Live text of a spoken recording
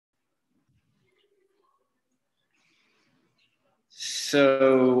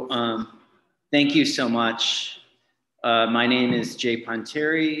Thank you so much. My name is Jay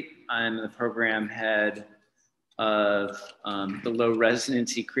Ponteri. I'm the program head of the low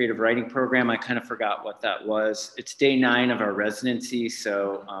residency creative writing program. I kind of forgot what that was. It's day 9 of our residency,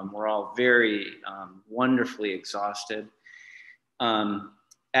 so we're all very wonderfully exhausted.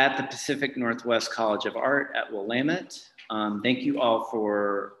 At the Pacific Northwest College of Art at Willamette. Thank you all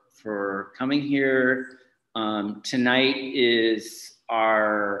for coming here. Tonight is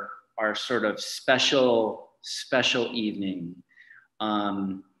our sort of special evening.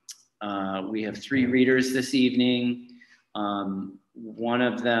 We have 3 readers this evening. One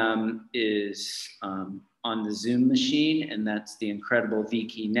of them is on the Zoom machine, and that's the incredible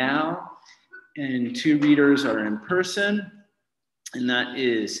Vicky Now. And 2 readers are in person, and that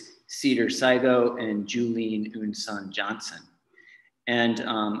is Cedar Saigo and Julene Unsun Johnson. And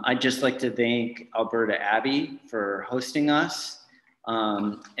I'd just like to thank Alberta Abbey for hosting us.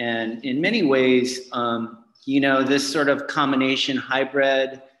 And in many ways, you know, this sort of combination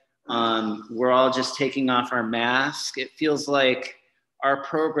hybrid, we're all just taking off our mask. It feels like our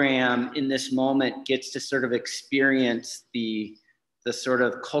program in this moment gets to sort of experience the sort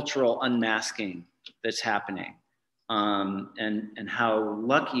of cultural unmasking that's happening. And how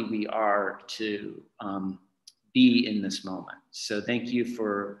lucky we are to be in this moment. So thank you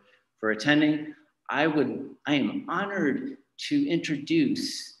for attending. I am honored to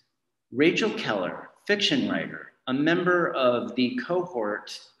introduce Rachel Keller, fiction writer, a member of the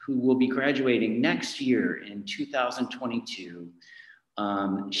cohort who will be graduating next year in 2022.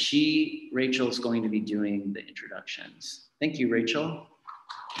 Rachel's going to be doing the introductions. Thank you, Rachel.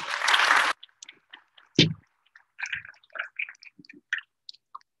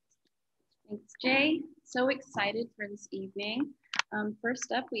 Thanks, Jay. So excited for this evening.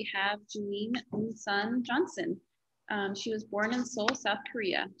 First up, we have Julene Unsun Johnson. She was born in Seoul, South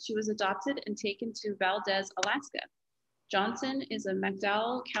Korea. She was adopted and taken to Valdez, Alaska. Johnson is a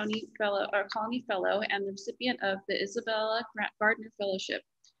McDowell County Fellow or Colony Fellow and the recipient of the Isabella Gardner Fellowship.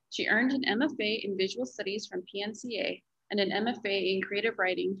 She earned an MFA in Visual Studies from PNCA and an MFA in Creative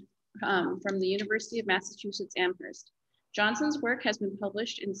Writing from the University of Massachusetts Amherst. Johnson's work has been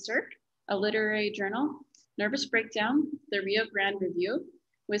published in Cirque, a literary journal, Nervous Breakdown, the Rio Grande Review,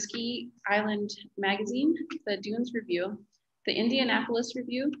 Whiskey Island Magazine, the Dunes Review, the Indianapolis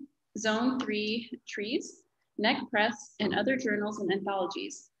Review, Zone 3 Trees, Neck Press, and other journals and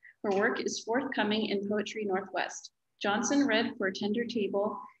anthologies. Her work is forthcoming in Poetry Northwest. Johnson read for Tender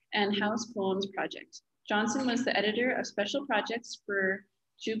Table and House Poems Project. Johnson was the editor of special projects for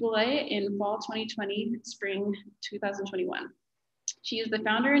Jubilee in fall 2020, spring 2021. She is the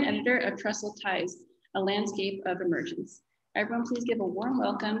founder and editor of Trestle Ties, a landscape of emergence. Everyone, please give a warm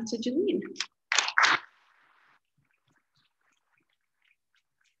welcome to Julene.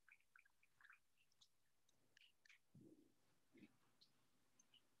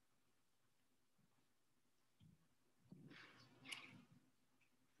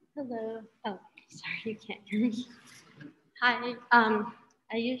 Hello. Oh, sorry, you can't hear me. Hi.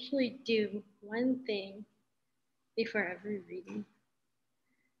 I usually do one thing before every reading.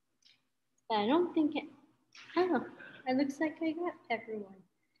 But I don't think it, oh, it looks like I got everyone.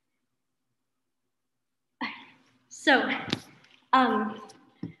 So,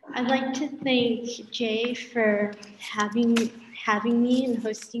 I'd like to thank Jay for having me and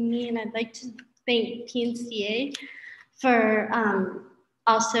hosting me, and I'd like to thank PNCA for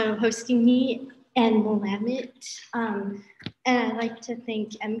also hosting me and Willamette. And I'd like to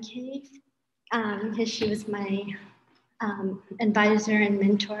thank MK because she was my advisor and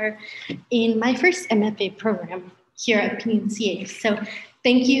mentor in my first MFA program here at PNCA. So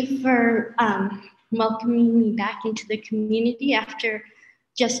thank you for welcoming me back into the community after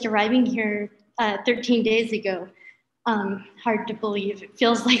just arriving here 13 days ago. Hard to believe, it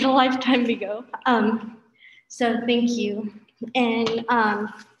feels like a lifetime ago. So thank you. And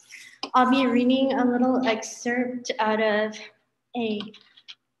I'll be reading a little excerpt out of a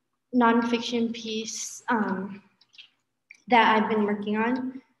nonfiction piece that I've been working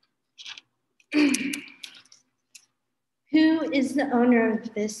on. Who is the owner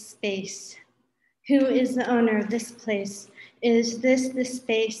of this space? Who is the owner of this place? Is this the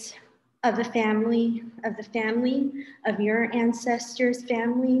space of the family, of your ancestors'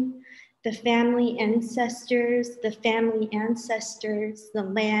 family, the family ancestors, the family ancestors, the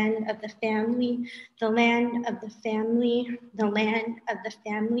land of the family, the land of the family, the land of the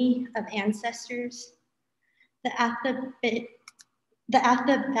family of ancestors? The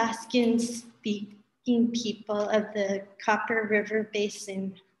Athabascan-speaking people of the Copper River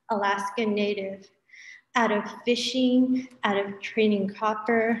Basin, Alaska Native, out of fishing, out of trading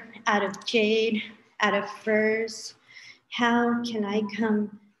copper, out of jade, out of furs. How can I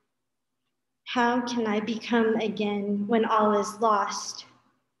become again when all is lost?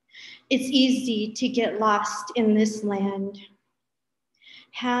 It's easy to get lost in this land.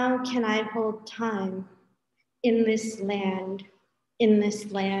 How can I hold time in this land, in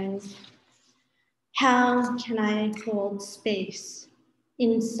this land? How can I hold space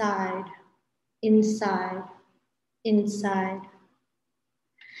inside, inside, inside?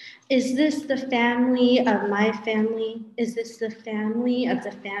 Is this the family of my family? Is this the family of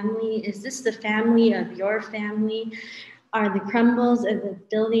the family? Is this the family of your family? Are the crumbles of the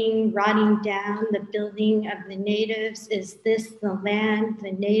building rotting down the building of the natives? Is this the land,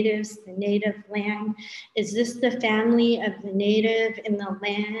 the natives, the native land? Is this the family of the native in the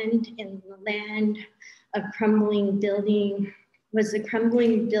land of crumbling building? Was the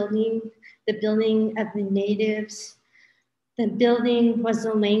crumbling building the building of the natives? The building was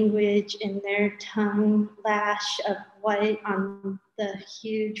a language in their tongue, lash of white on the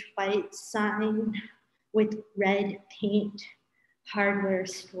huge white sign with red paint, hardware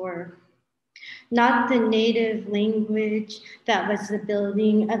store. Not the native language that was the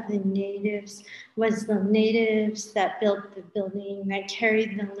building of the natives, was the natives that built the building, that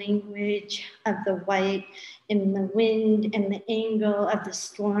carried the language of the white in the wind and the angle of the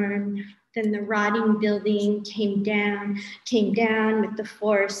storm. Then the rotting building came down with the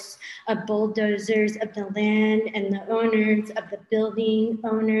force of bulldozers of the land and the owners of the building,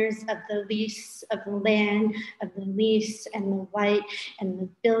 owners of the lease of the land, of the lease and the white and the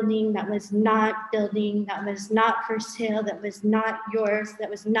building that was not building, that was not for sale, that was not yours, that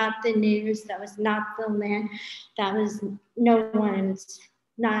was not the news, that was not the land, that was no one's,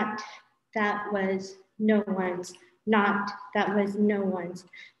 not that was no one's, not that was no one's.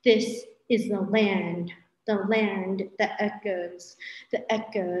 This is the land that echoes, the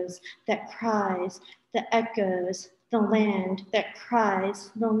echoes that cries, the echoes, the land that cries,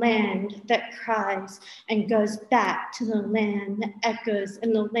 the land that cries and goes back to the land that echoes,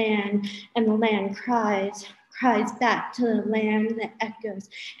 and the land cries back to the land that echoes,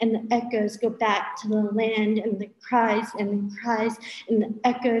 and the echoes go back to the land, and the cries and the cries and the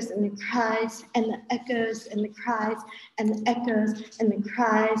echoes and the cries and the echoes and the cries and the echoes and the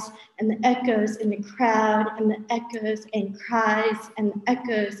cries and the echoes and the crowd and the echoes and cries and the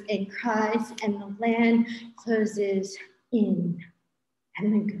echoes and cries, and the land closes in,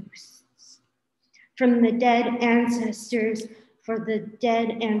 and the ghosts from the dead ancestors, for the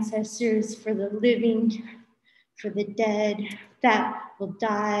dead ancestors, for the living, for the dead that will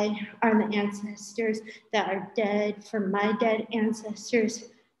die are the ancestors that are dead, for my dead ancestors,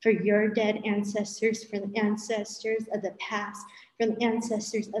 for your dead ancestors, for the ancestors of the past, for the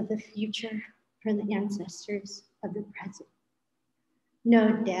ancestors of the future, for the ancestors of the present.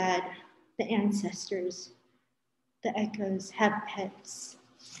 No, Dad, the ancestors, the echoes have pets.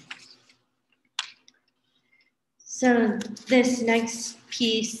 So this next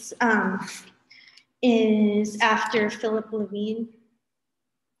piece is after Philip Levine.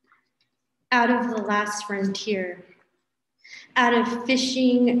 Out of the Last Frontier. Out of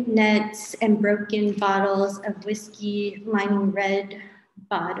fishing nets and broken bottles of whiskey lining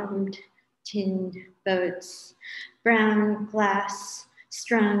red-bottomed tinned boats, brown glass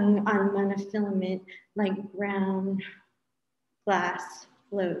strung on monofilament like brown glass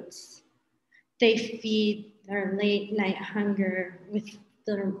floats. They feed their late night hunger with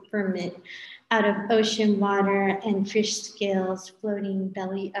the vermin out of ocean water and fish scales floating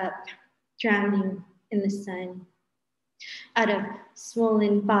belly up, drowning in the sun. Out of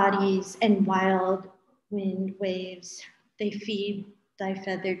swollen bodies and wild wind waves, they feed thy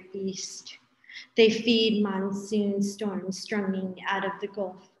feathered beast. They feed monsoon storms strumming out of the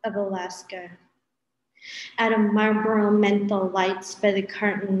Gulf of Alaska. Out of Marlboro menthol lights by the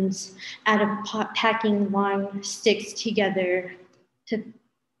cartons, out of packing long sticks together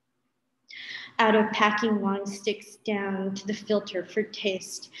out of packing long sticks down to the filter for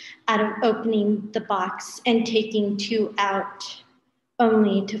taste, out of opening the box and taking two out,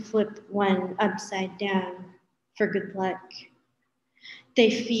 only to flip one upside down for good luck.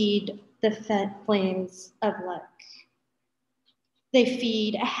 They feed the flames of luck. They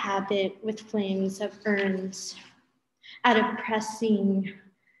feed a habit with flames of urns, out of pressing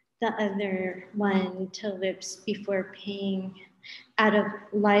the other one to lips before paying, out of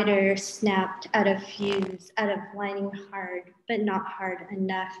lighter snapped, out of fuse, out of lining hard, but not hard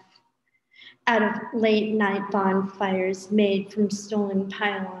enough, out of late night bonfires made from stolen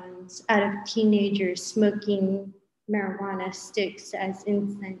pylons, out of teenagers smoking marijuana sticks as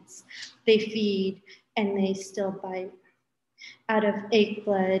incense. They feed and they still bite. Out of egg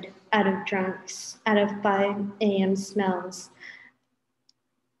blood, out of drunks, out of 5 a.m. smells,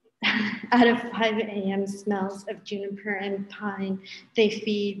 out of 5 a.m. smells of juniper and pine, they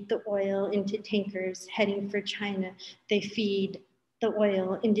feed the oil into tankers heading for China. They feed the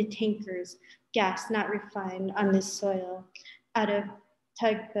oil into tankers, gas not refined on this soil. Out of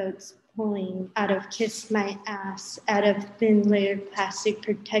tugboats pulling, out of kiss my ass, out of thin layered plastic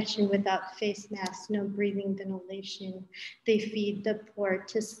protection without face masks, no breathing ventilation. They feed the poor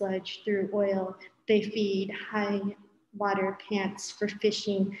to sludge through oil. They feed high water pants for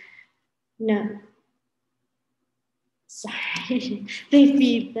fishing. No, sorry. They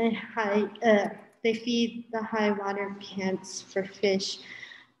feed the high water pants for fish.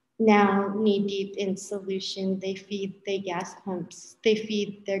 Now knee deep in solution, they feed the gas pumps. They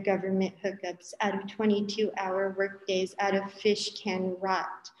feed their government hookups out of 22-hour work days, out of fish can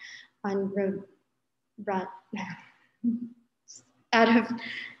rot on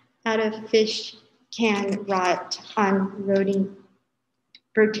out of fish can rot on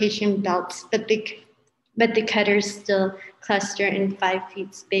rotation belts, but the cutters still cluster in 5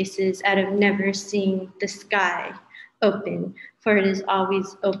 feet spaces out of never seeing the sky open, for it is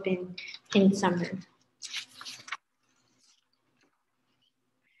always open in summer.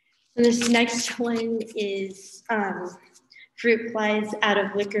 And this next one is fruit flies out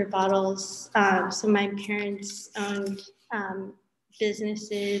of liquor bottles. So my parents owned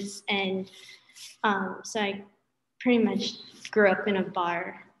businesses, and so I pretty much grew up in a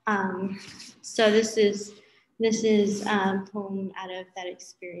bar. So this is a poem out of that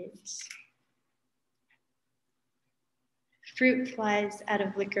experience. Fruit flies out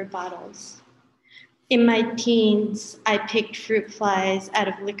of liquor bottles. In my teens, I picked fruit flies out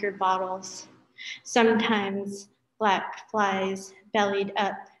of liquor bottles. Sometimes black flies bellied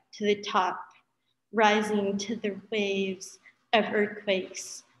up to the top, rising to the waves of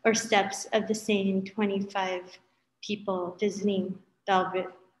earthquakes or steps of the same 25 people visiting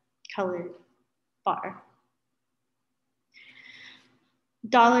velvet-colored bar.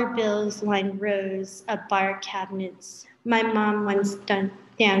 Dollar bills lined rows of bar cabinets. My mom once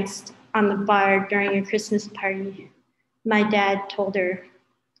danced on the bar during a Christmas party. My dad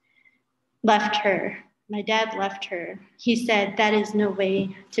left her. My dad left her. He said, that is no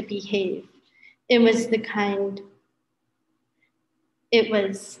way to behave. It was the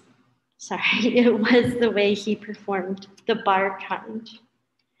way he performed, the bar kind.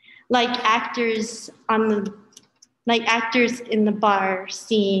 Like actors in the bar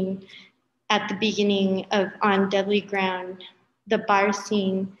scene at the beginning of On Deadly Ground, the bar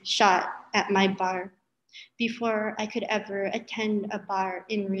scene shot at my bar before I could ever attend a bar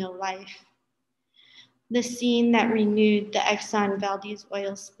in real life. The scene that renewed the Exxon Valdez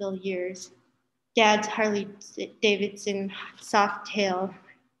oil spill years, Dad's Harley Davidson soft tail,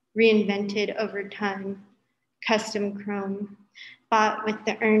 reinvented over time, custom chrome, bought with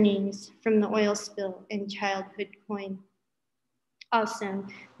the earnings from the oil spill and childhood coin, also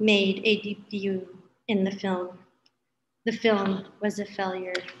made a debut in the film. The film was a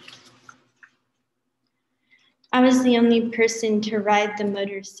failure. I was the only person to ride the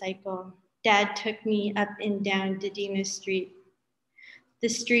motorcycle. Dad took me up and down Dedina Street. The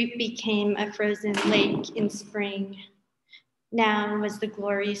street became a frozen lake in spring. Now was the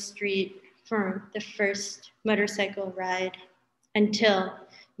glory street for the first motorcycle ride, until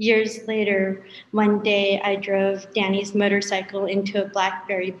years later, one day I drove Danny's motorcycle into a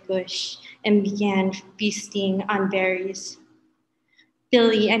blackberry bush and began feasting on berries.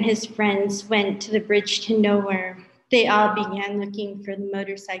 Billy and his friends went to the bridge to nowhere. They all began looking for the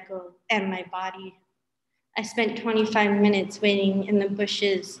motorcycle and my body. I spent 25 minutes waiting in the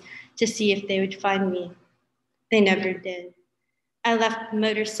bushes to see if they would find me. They never did. I left the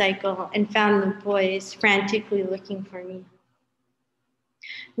motorcycle and found the boys frantically looking for me.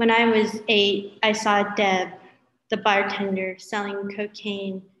 When I was 8, I saw Deb, the bartender, selling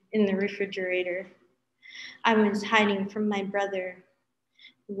cocaine in the refrigerator. I was hiding from my brother,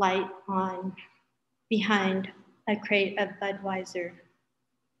 light on, behind a crate of Budweiser.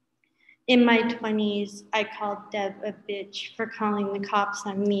 In my 20s, I called Deb a bitch for calling the cops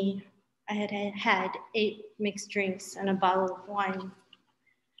on me. I had had 8 mixed drinks and a bottle of wine.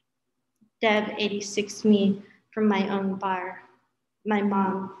 Deb 86'd me from my own bar. My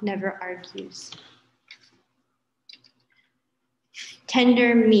mom never argues.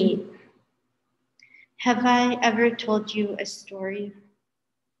 Tender meat. Have I ever told you a story?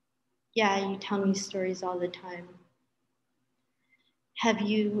 Yeah, you tell me stories all the time. Have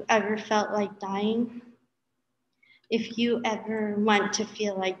you ever felt like dying? If you ever want to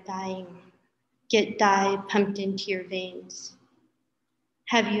feel like dying, get dye pumped into your veins.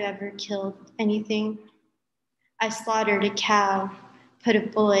 Have you ever killed anything? I slaughtered a cow, put a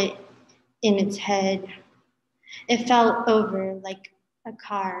bullet in its head. It fell over like a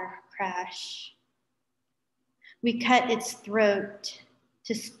car crash. We cut its throat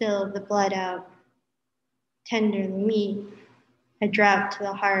to spill the blood out. Tender meat, a drought to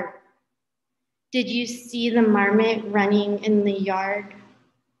the heart. Did you see the marmot running in the yard?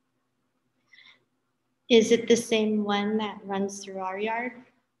 Is it the same one that runs through our yard?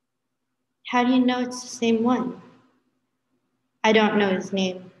 How do you know it's the same one? I don't know his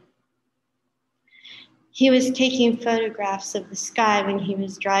name. He was taking photographs of the sky when he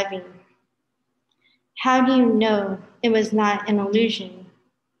was driving. How do you know it was not an illusion?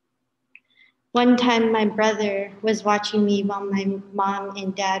 One time my brother was watching me while my mom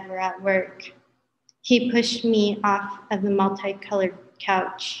and dad were at work. He pushed me off of the multicolored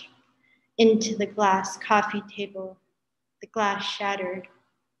couch into the glass coffee table. The glass shattered.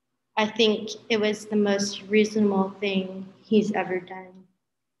 I think it was the most reasonable thing he's ever done.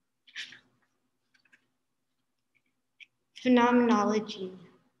 Phenomenology,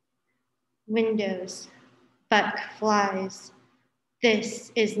 windows, buck flies.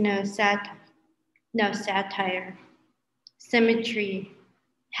 This is no satire. Symmetry,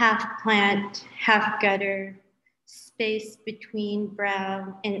 half plant, half gutter, space between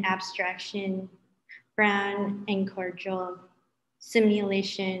brow and abstraction, brown and cordial,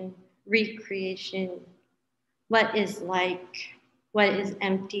 simulation, recreation. What is like? What is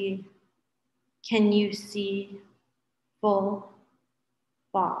empty? Can you see? Full,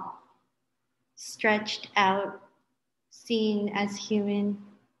 ball, stretched out, seen as human,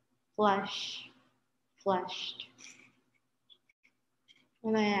 flush, flushed.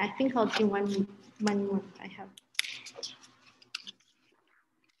 And I think I'll do one more if I have.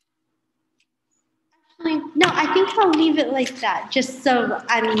 Actually, no, I think I'll leave it like that, just so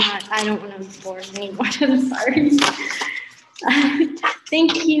I don't want to bore anyone. I'm sorry.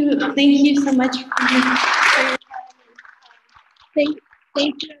 Thank you so much for your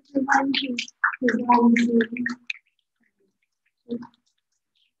Thank you everyone who's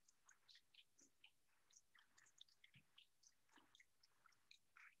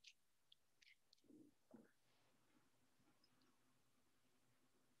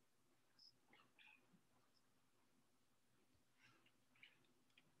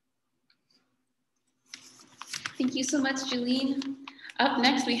Thank you so much, Julene. Up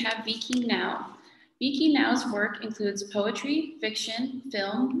next, we have Vicky Now. Vicky Now's work includes poetry, fiction,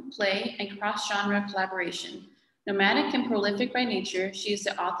 film, play, and cross-genre collaboration. Nomadic and prolific by nature, she is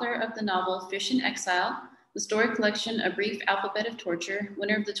the author of the novel Fish in Exile, the story collection A Brief Alphabet of Torture,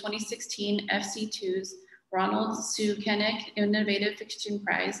 winner of the 2016 FC2's Ronald Sukenik Innovative Fiction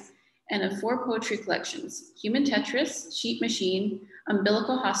Prize, and of 4 poetry collections, Human Tetris, Sheep Machine,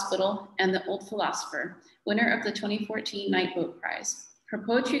 Umbilical Hospital, and The Old Philosopher, winner of the 2014 Night Boat Prize. Her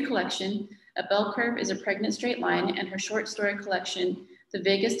poetry collection, A Bell Curve is a Pregnant Straight Line, and her short story collection, The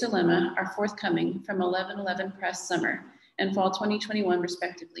Vegas Dilemma, are forthcoming from 1111 Press Summer and Fall 2021,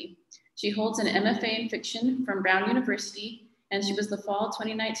 respectively. She holds an MFA in fiction from Brown University, and she was the Fall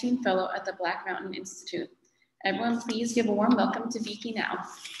 2019 Fellow at the Black Mountain Institute. Everyone, please give a warm welcome to Vicky Now.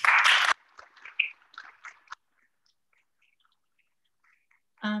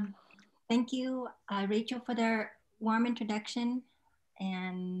 Thank you, Rachel, for the warm introduction.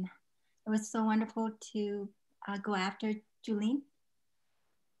 And it was so wonderful to go after Julene.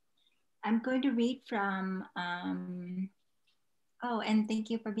 I'm going to read from, oh, and thank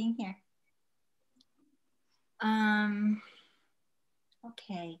you for being here.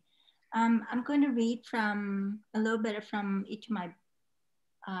 Okay, I'm going to read from a little bit from each of my,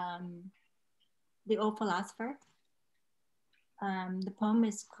 The Old Philosopher. The poem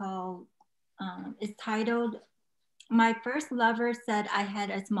is called, it's titled, My First Lover Said I Had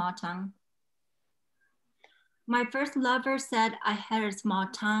a Small Tongue. My first lover said I had a small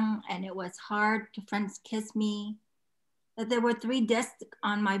tongue and it was hard to friends kiss me, that there were 3 discs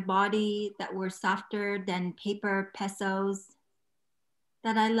on my body that were softer than paper pesos,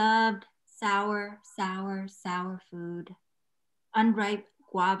 that I loved sour, sour, sour food, unripe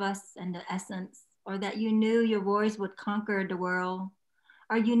guavas and the essence, or that you knew your voice would conquer the world,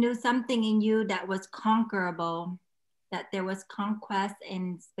 or you knew something in you that was conquerable, that there was conquest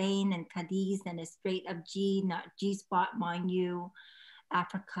in Spain and Cadiz and the Strait of G, not G-spot, mind you,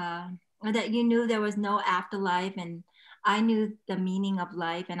 Africa, or that you knew there was no afterlife and I knew the meaning of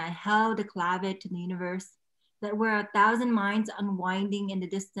life and I held the clavet to the universe, that were 1,000 minds unwinding in the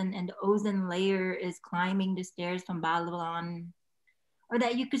distance and the ozone layer is climbing the stairs from Babylon, or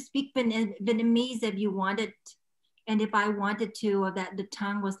that you could speak Vietnamese if you wanted, and if I wanted to, or that the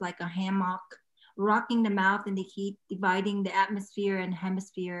tongue was like a hammock, rocking the mouth in the heat, dividing the atmosphere and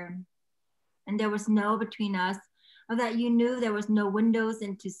hemisphere. And there was no between us, or that you knew there was no windows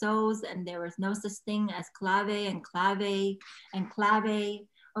into souls, and there was no such thing as clave and clave and clave,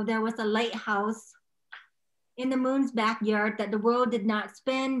 or there was a lighthouse in the moon's backyard that the world did not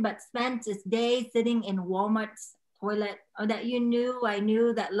spin, but spent its day sitting in Walmart's toilet, or that you knew, I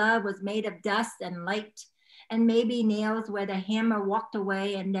knew that love was made of dust and light, and maybe nails where the hammer walked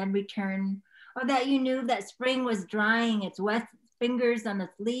away and then returned, or that you knew that spring was drying its wet fingers on the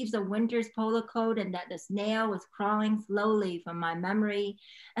sleeves of winter's polo coat, and that the snail was crawling slowly from my memory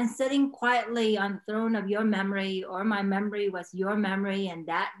and sitting quietly on the throne of your memory, or my memory was your memory, and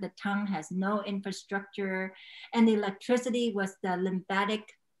that the tongue has no infrastructure, and the electricity was the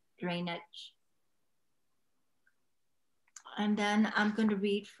lymphatic drainage. And then I'm going to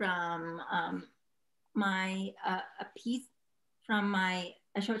read from a piece from a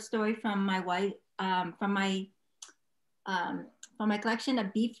short story from my wife, from my collection, A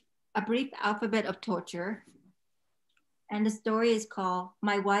Brief Alphabet of Torture. And the story is called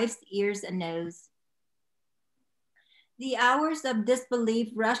My Wife's Ears and Nose. The hours of disbelief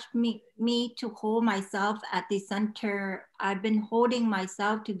rushed me to hold myself at the center. I've been holding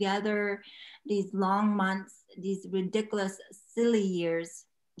myself together these long months, these ridiculous, silly years.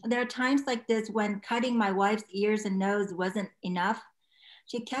 There are times like this when cutting my wife's ears and nose wasn't enough.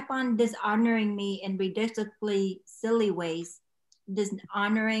 She kept on dishonoring me in ridiculously silly ways,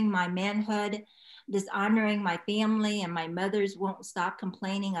 dishonoring my manhood, dishonoring my family, and my mothers won't stop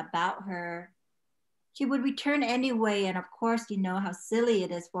complaining about her. She would return anyway, and of course, you know how silly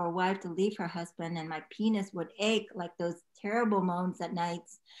it is for a wife to leave her husband, and my penis would ache like those terrible moans at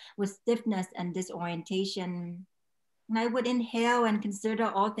nights with stiffness and disorientation. And I would inhale and consider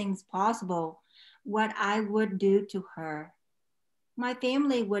all things possible, what I would do to her. My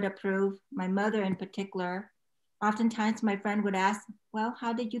family would approve, my mother in particular. Oftentimes my friend would ask, well,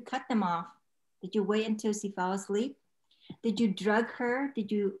 how did you cut them off? Did you wait until she fell asleep? Did you drug her?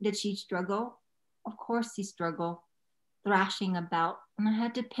 Did she struggle? Of course she struggled, thrashing about, and I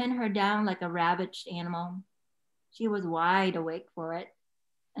had to pin her down like a ravaged animal. She was wide awake for it.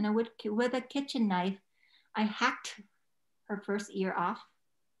 And with a kitchen knife, I hacked her first ear off.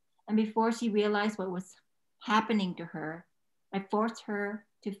 And before she realized what was happening to her, I forced her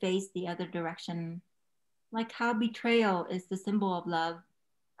to face the other direction. Like how betrayal is the symbol of love,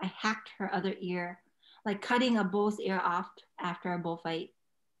 I hacked her other ear, like cutting a bull's ear off after a bullfight.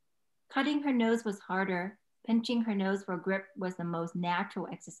 Cutting her nose was harder. Pinching her nose for grip was the most natural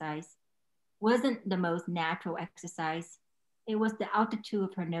exercise. Wasn't the most natural exercise. It was the altitude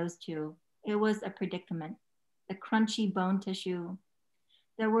of her nose too. It was a predicament, the crunchy bone tissue.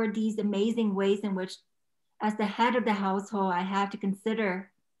 There were these amazing ways in which, as the head of the household, I have to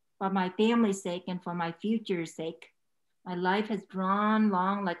consider for my family's sake and for my future's sake. My life has drawn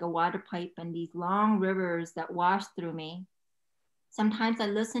long like a water pipe and these long rivers that wash through me. Sometimes I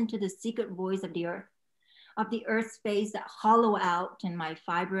listen to the secret voice of the earth's face that hollow out and my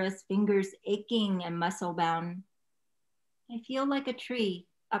fibrous fingers aching and muscle bound. I feel like a tree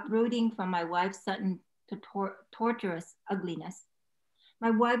uprooting from my wife's sudden torturous ugliness. My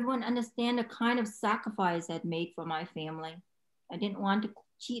wife wouldn't understand the kind of sacrifice I'd made for my family. I didn't want to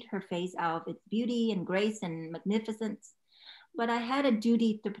cheat her face out of its beauty and grace and magnificence, but I had a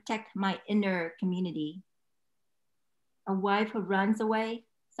duty to protect my inner community. A wife who runs away,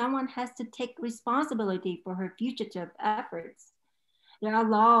 someone has to take responsibility for her fugitive efforts. There are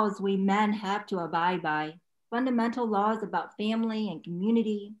laws we men have to abide by, fundamental laws about family and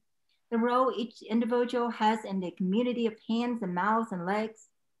community, the role each individual has in the community of hands and mouths and legs.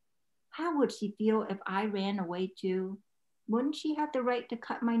 How would she feel if I ran away too? Wouldn't she have the right to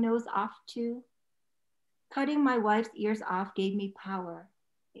cut my nose off too? Cutting my wife's ears off gave me power.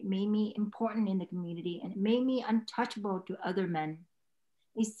 It made me important in the community and it made me untouchable to other men.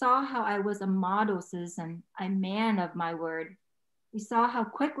 They saw how I was a model citizen, a man of my word. They saw how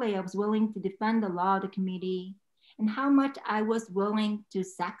quickly I was willing to defend the law of the community and how much I was willing to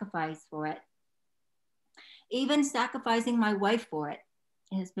sacrifice for it. Even sacrificing my wife for it.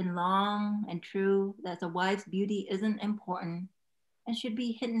 It has been long and true that a wife's beauty isn't important and should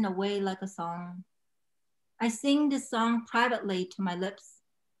be hidden away like a song. I sing this song privately to my lips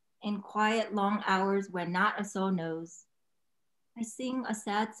in quiet long hours where not a soul knows. I sing a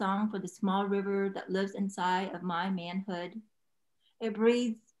sad song for the small river that lives inside of my manhood. It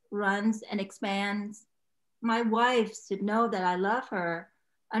breathes, runs, and expands. My wife should know that I love her,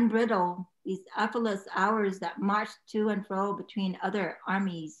 unbridled, these effortless hours that marched to and fro between other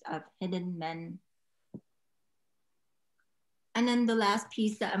armies of hidden men. And then the last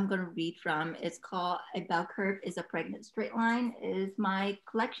piece that I'm going to read from is called A Bell Curve is a Pregnant Straight Line. It is my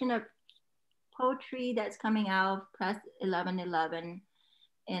collection of poetry that's coming out, Press 1111,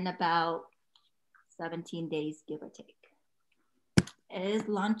 in about 17 days, give or take. It is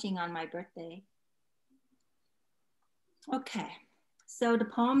launching on my birthday. Okay, so the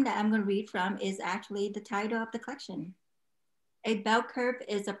poem that I'm going to read from is actually the title of the collection. A Bell Curve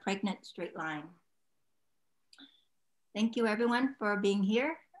is a Pregnant Straight Line. Thank you everyone for being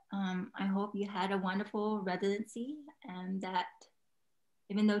here. I hope you had a wonderful residency, and that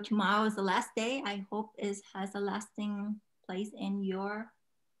even though tomorrow is the last day, I hope it has a lasting place in your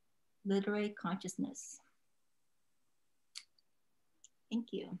literary consciousness.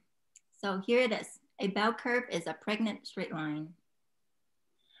 Thank you. So here it is. A bell curve is a pregnant straight line.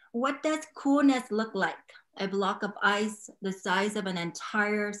 What does coolness look like? A block of ice the size of an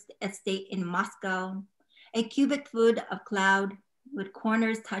entire estate in Moscow, a cubic foot of cloud with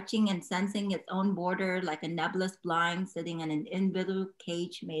corners touching and sensing its own border like a nebulous blind sitting in an invisible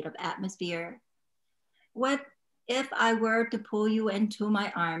cage made of atmosphere. What if I were to pull you into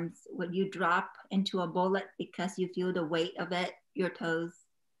my arms? Would you drop into a bullet because you feel the weight of it, your toes?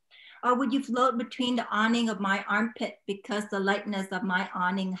 Or would you float between the awning of my armpit because the lightness of my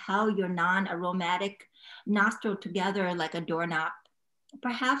awning held your non-aromatic nostril together like a doorknob?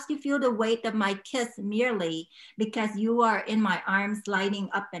 Perhaps you feel the weight of my kiss merely because you are in my arms sliding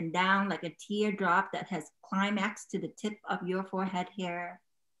up and down like a teardrop that has climaxed to the tip of your forehead hair.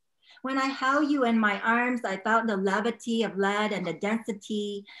 When I held you in my arms, I felt the levity of lead and the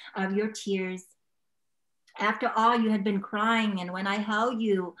density of your tears. After all, you had been crying, and when I held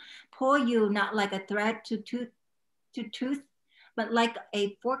you, pull you not like a thread to tooth, but like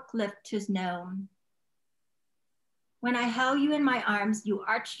a forklift to snow. When I held you in my arms, you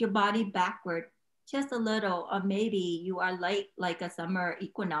arched your body backward, just a little, or maybe you are light like a summer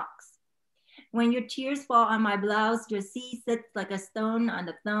equinox. When your tears fall on my blouse, your sea sits like a stone on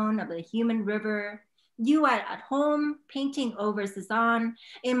the throne of the human river. You are at home, painting over Cezanne.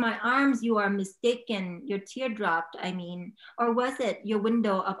 In my arms, you are mistaken, your tear dropped, I mean, or was it your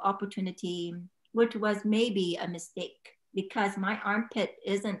window of opportunity, which was maybe a mistake, because my armpit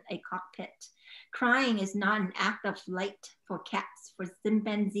isn't a cockpit. Crying is not an act of flight for cats, for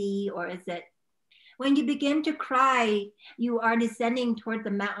chimpanzee, or is it? When you begin to cry, you are descending toward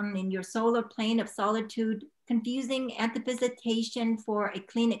the mountain in your solar plane of solitude, confusing anticipation for a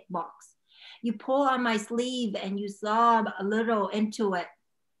clinic box. You pull on my sleeve and you sob a little into it.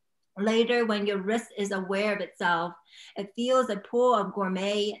 Later, when your wrist is aware of itself, it feels a pool of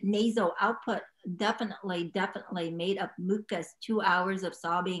gourmet nasal output, definitely made of mucus, 2 hours of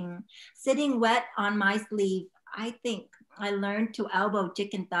sobbing, sitting wet on my sleeve. I think I learned to elbow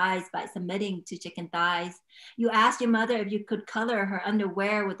chicken thighs by submitting to chicken thighs. You asked your mother if you could color her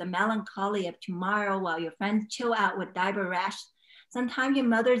underwear with the melancholy of tomorrow while your friends chill out with diaper rash. Sometimes your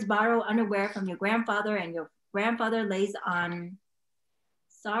mothers borrow underwear from your grandfather and your grandfather lays on.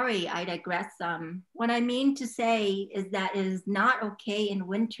 Sorry, I digress some. What I mean to say is that it is not okay in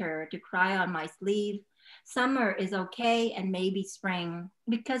winter to cry on my sleeve. Summer is okay and maybe spring,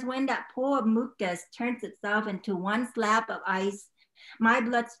 because when that pool of mucus turns itself into one slab of ice, my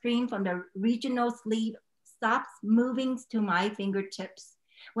bloodstream from the regional sleeve stops moving to my fingertips.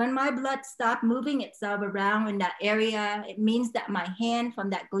 When my blood stops moving itself around in that area, it means that my hand from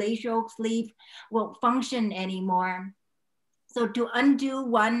that glacial sleeve won't function anymore. So to undo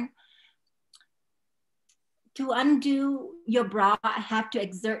your bra, I have to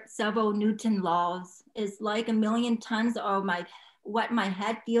exert several Newton laws. It's like a million tons of what my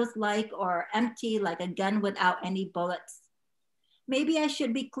head feels like, or empty like a gun without any bullets. Maybe I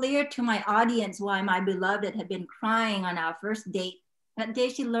should be clear to my audience why my beloved had been crying on our first date. That day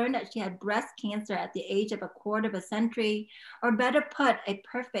she learned that she had breast cancer at the age of a quarter of a century, or better put, a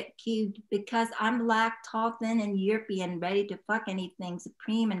perfect cube, because I'm Black, tall, thin, and European, ready to fuck anything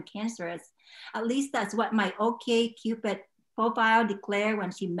supreme and cancerous. At least that's what my OkCupid profile declared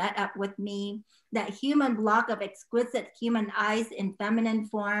when she met up with me. That human block of exquisite human eyes in feminine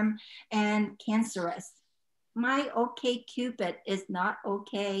form and cancerous. My OkCupid is not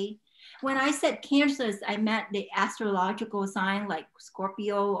okay. When I said cancerous, I meant the astrological sign like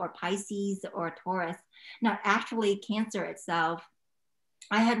Scorpio or Pisces or Taurus, not actually cancer itself.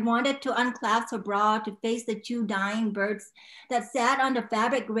 I had wanted to unclasp her bra to face the two dying birds that sat on the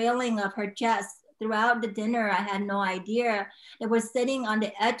fabric railing of her chest. Throughout the dinner, I had no idea they were sitting on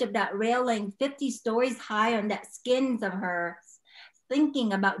the edge of that railing 50 stories high on that skins of hers.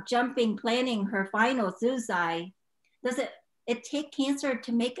 thinking about jumping, planning her final suicide. Does it take cancer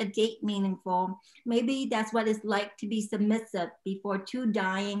to make a date meaningful? Maybe that's what it's like to be submissive before two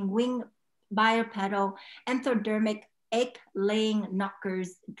dying wing bipedal endodermic egg-laying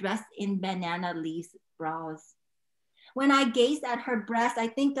knockers dressed in banana leaves bras. When I gaze at her breast, I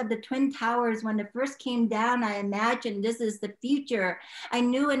think of the Twin Towers. When it first came down, I imagined this is the future. I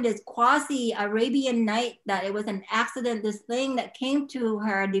knew in this quasi-Arabian night that it was an accident, this thing that came to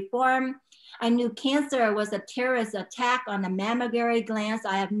her deformed. I knew cancer was a terrorist attack on the mammillary glands.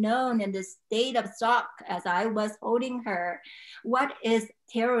 I have known in this state of shock as I was holding her. What is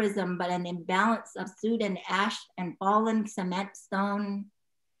terrorism but an imbalance of soot and ash and fallen cement stone?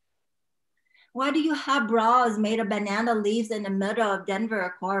 Why do you have bras made of banana leaves in the middle of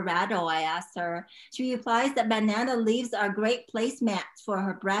Denver, Colorado? I asked her. She replies that banana leaves are great placemats for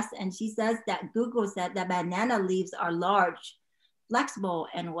her breasts, and she says that Google said that banana leaves are large, flexible,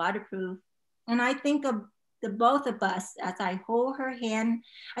 and waterproof. And I think of the both of us as I hold her hand.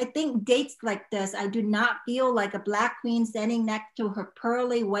 I think dates like this, I do not feel like a Black queen standing next to her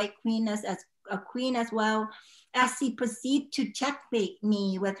pearly white queenness as a queen as well, as she proceeds to checkmate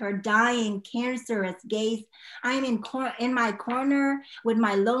me with her dying cancerous gaze. I am in my corner with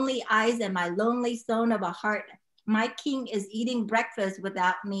my lonely eyes and my lonely stone of a heart. My king is eating breakfast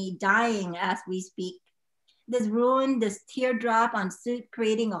without me, dying as we speak. This ruin, this teardrop on soot,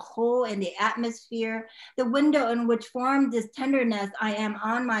 creating a hole in the atmosphere, the window in which formed this tenderness. I am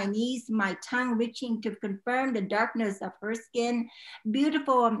on my knees, my tongue reaching to confirm the darkness of her skin,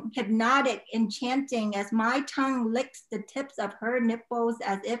 beautiful, hypnotic, enchanting, as my tongue licks the tips of her nipples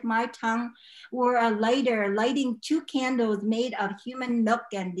as if my tongue were a lighter, lighting two candles made of human milk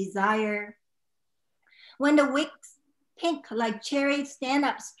and desire. When the wicks pink like cherries, stand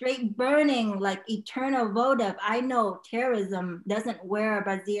up straight, burning like eternal votive. I know terrorism doesn't wear a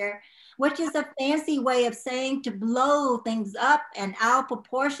brassiere, which is a fancy way of saying to blow things up and out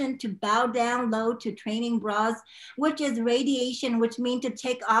proportion, to bow down low to training bras, which is radiation, which means to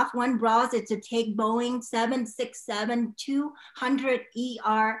take off one bra is to take Boeing 767-200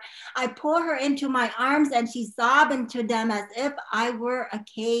 ER. I pull her into my arms and she sobs into them as if I were a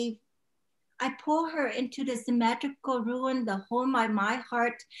cave. I pull her into the symmetrical ruin, the home of my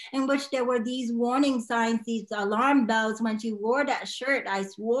heart, in which there were these warning signs, these alarm bells. When she wore that shirt, I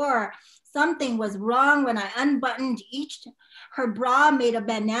swore something was wrong. When I unbuttoned her bra made of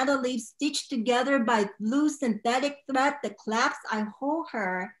banana leaves stitched together by blue synthetic thread, the collapse, I hold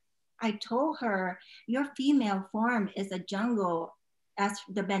her. I told her, your female form is a jungle. As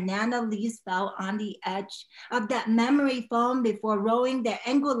the banana leaves fell on the edge of that memory foam before rolling their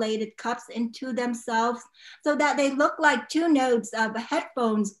angulated cups into themselves so that they look like two notes of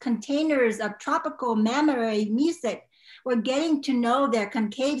headphones, containers of tropical mammary music. We're getting to know their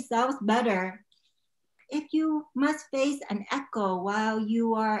concave selves better. If you must face an echo while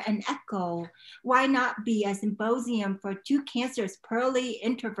you are an echo, why not be a symposium for two cancerous pearly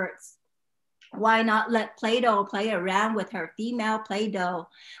introverts? Why not let Plato play around with her female Play-Doh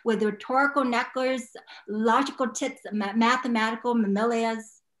with rhetorical necklace, logical tits, mathematical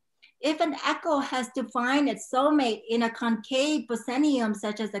mammalias? If an echo has to find its soulmate in a concave proscenium,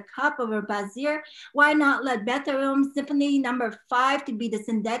 such as a cup of a brazier, why not let Beethoven Symphony No. 5 to be the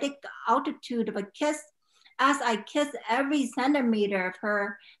synthetic altitude of a kiss, as I kiss every centimeter of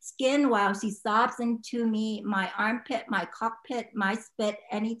her skin while she sobs into me, my armpit, my cockpit, my spit,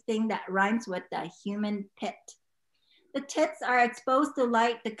 anything that rhymes with the human pit. The tits are exposed to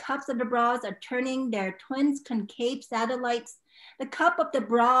light. The cups of the bras are turning their twins concave satellites. The cup of the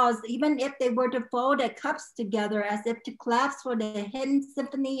bras, even if they were to fold their cups together as if to collapse for the hidden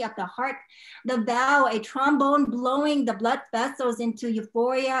symphony of the heart, the vow, a trombone blowing the blood vessels into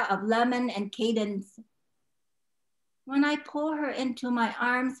euphoria of lemon and cadence. When I pull her into my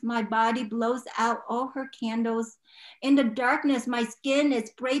arms, my body blows out all her candles. In the darkness, my skin is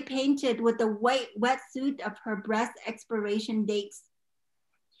spray painted with the white wetsuit of her breast expiration dates.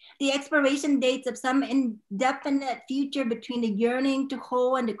 The expiration dates of some indefinite future between the yearning to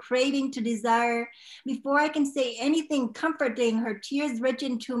hold and the craving to desire. Before I can say anything comforting, her tears reach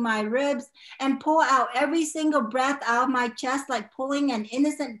into my ribs and pull out every single breath out of my chest like pulling an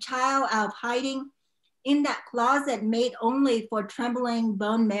innocent child out of hiding in that closet made only for trembling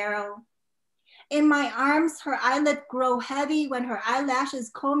bone marrow. In my arms, her eyelids grow heavy when her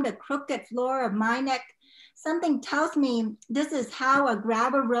eyelashes comb the crooked floor of my neck. Something tells me this is how a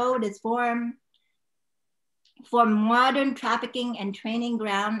gravel road is formed for modern trafficking and training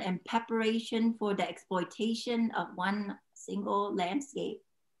ground and preparation for the exploitation of one single landscape.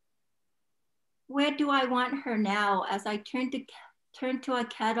 Where do I want her now? As I turn to turned to a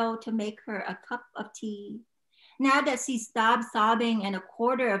kettle to make her a cup of tea. Now that she stopped sobbing and a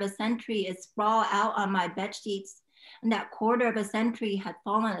quarter of a century is sprawled out on my bed sheets, and that quarter of a century had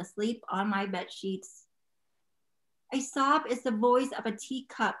fallen asleep on my bed sheets. A sob is the voice of a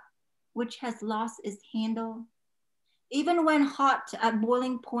teacup which has lost its handle. Even when hot at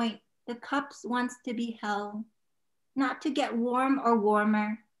boiling point, the cup wants to be held, not to get warm or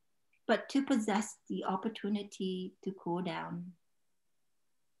warmer, but to possess the opportunity to cool down.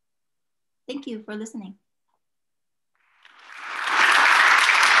 Thank you for listening.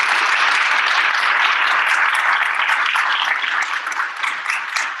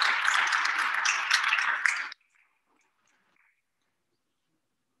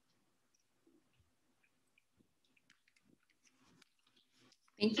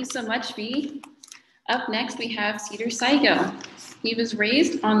 Thank you so much, Bea. Up next, we have Cedar Saigo. He was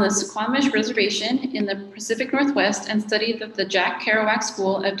raised on the Suquamish Reservation in the Pacific Northwest and studied at the Jack Kerouac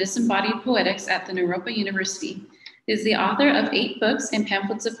School of Disembodied Poetics at the Naropa University. He is the author of 8 books and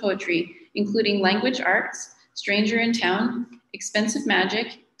pamphlets of poetry, including Language Arts, Stranger in Town, Expensive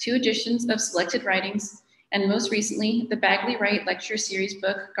Magic, 2 editions of selected writings, and most recently, the Bagley Wright lecture series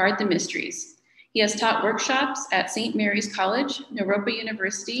book, Guard the Mysteries. He has taught workshops at St. Mary's College, Naropa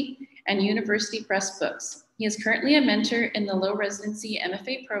University, and University Press Books. He is currently a mentor in the low residency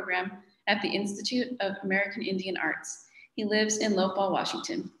MFA program at the Institute of American Indian Arts. He lives in Lowell,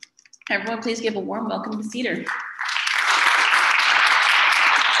 Washington. Everyone, please give a warm welcome to Cedar.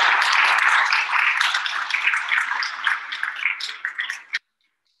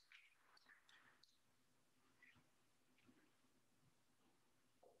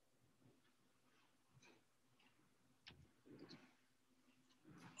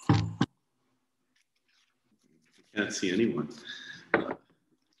 Can't see anyone.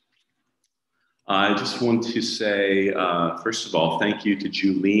 I just want to say, first of all, thank you to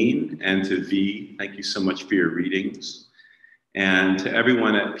Julene and to V. Thank you so much for your readings. And to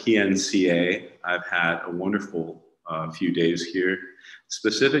everyone at PNCA, I've had a wonderful few days here.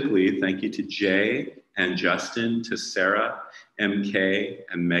 Specifically, thank you to Jay and Justin, to Sarah, MK,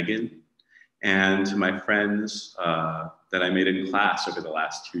 and Megan, and to my friends that I made in class over the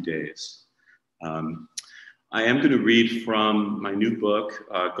last 2 days. I am going to read from my new book,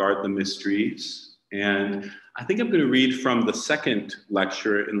 Guard the Mysteries, and I think I'm going to read from the second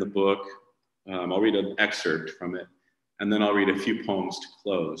lecture in the book. I'll read an excerpt from it, and then I'll read a few poems to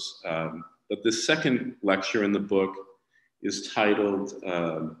close. But the second lecture in the book is titled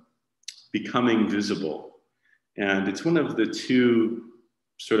Becoming Visible, and it's one of the 2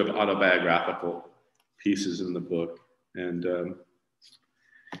 sort of autobiographical pieces in the book. And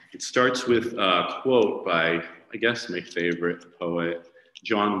it starts with a quote by, I guess, my favorite poet,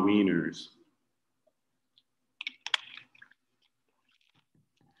 John Wieners.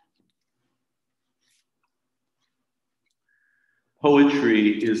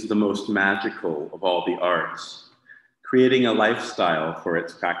 Poetry is the most magical of all the arts, creating a lifestyle for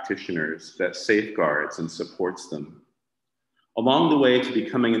its practitioners that safeguards and supports them. Along the way to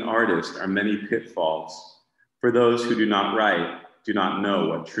becoming an artist are many pitfalls for those who do not write, do not know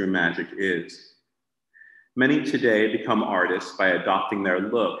what true magic is. Many today become artists by adopting their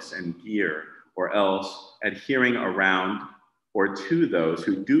looks and gear, or else adhering around or to those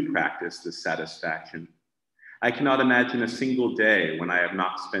who do practice this satisfaction. I cannot imagine a single day when I have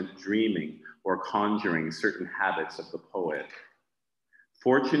not spent dreaming or conjuring certain habits of the poet.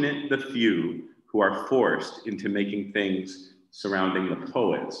 Fortunate the few who are forced into making things surrounding the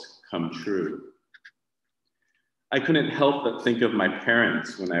poets come true. I couldn't help but think of my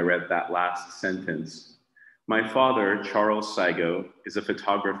parents when I read that last sentence. My father, Charles Saigo, is a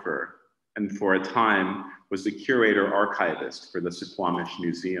photographer and for a time was the curator archivist for the Suquamish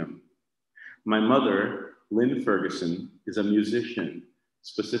Museum. My mother, Lynn Ferguson, is a musician,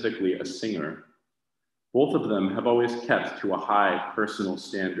 specifically a singer. Both of them have always kept to a high personal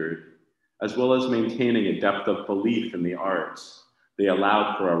standard, as well as maintaining a depth of belief in the arts. They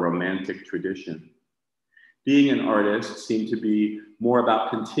allowed for a romantic tradition. Being an artist seemed to be more about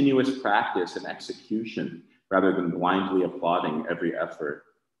continuous practice and execution rather than blindly applauding every effort.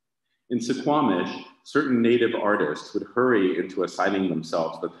 In Suquamish, certain native artists would hurry into assigning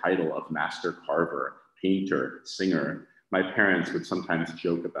themselves the title of master carver, painter, singer. My parents would sometimes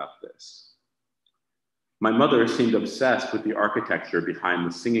joke about this. My mother seemed obsessed with the architecture behind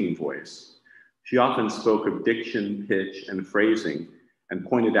the singing voice. She often spoke of diction, pitch, and phrasing, and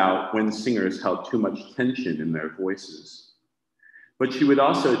pointed out when singers held too much tension in their voices. But she would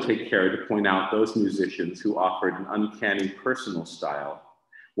also take care to point out those musicians who offered an uncanny personal style,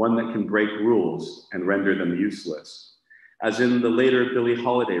 one that can break rules and render them useless, as in the later Billie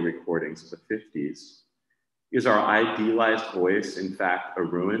Holiday recordings of the 50s? Is our idealized voice, in fact, a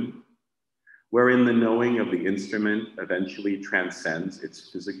ruin, wherein the knowing of the instrument eventually transcends its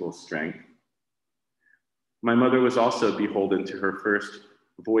physical strength? My mother was also beholden to her first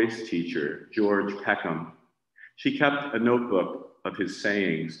voice teacher, George Peckham. She kept a notebook of his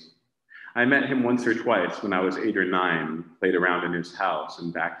sayings. I met him once or twice when I was 8 or 9, played around in his house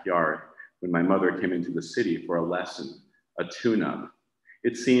and backyard when my mother came into the city for a lesson, a tune-up.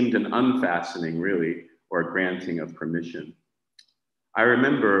 It seemed an unfastening, really, or a granting of permission. I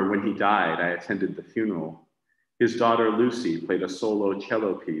remember when he died, I attended the funeral. His daughter Lucy played a solo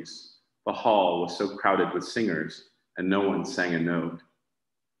cello piece. The hall was so crowded with singers and no one sang a note.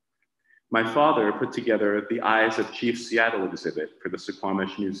 My father put together the Eyes of Chief Seattle exhibit for the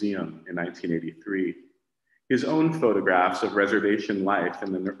Suquamish Museum in 1983. His own photographs of reservation life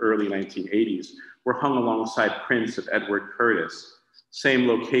in the early 1980s were hung alongside prints of Edward Curtis, same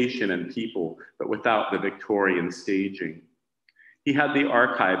location and people, but without the Victorian staging. He had the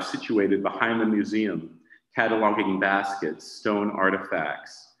archive situated behind the museum, cataloging baskets, stone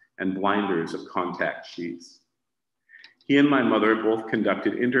artifacts, and blinders of contact sheets. He and my mother both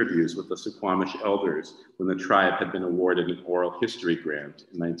conducted interviews with the Suquamish elders when the tribe had been awarded an oral history grant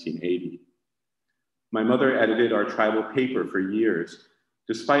in 1980. My mother edited our tribal paper for years.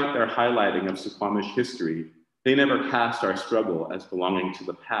 Despite their highlighting of Suquamish history, they never cast our struggle as belonging to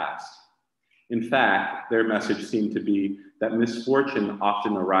the past. In fact, their message seemed to be that misfortune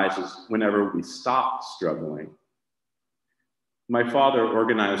often arises whenever we stop struggling. My father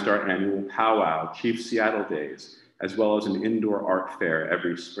organized our annual powwow, Chief Seattle Days, as well as an indoor art fair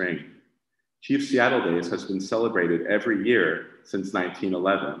every spring. Chief Seattle Days has been celebrated every year since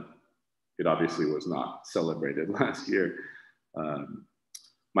 1911. It obviously was not celebrated last year.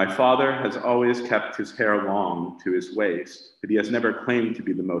 My father has always kept his hair long to his waist, but he has never claimed to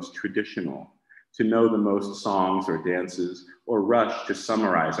be the most traditional, to know the most songs or dances, or rush to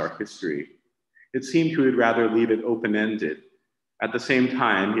summarize our history. It seemed he would rather leave it open-ended. At the same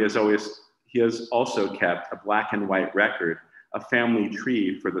time, he has also kept a black and white record, a family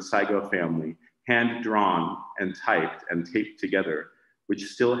tree for the Saigo family, hand-drawn and typed and taped together,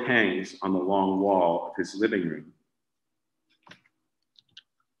 which still hangs on the long wall of his living room.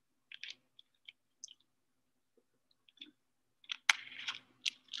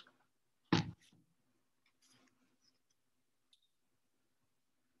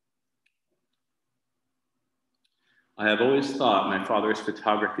 I have always thought my father's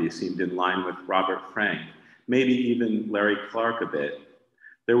photography seemed in line with Robert Frank, maybe even Larry Clark a bit.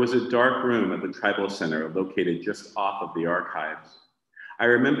 There was a dark room at the Tribal Center located just off of the archives. I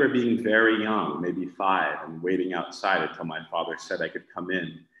remember being very young, maybe 5, and waiting outside until my father said I could come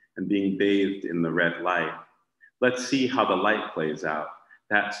in and being bathed in the red light. Let's see how the light plays out.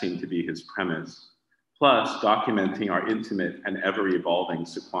 That seemed to be his premise. Plus, documenting our intimate and ever-evolving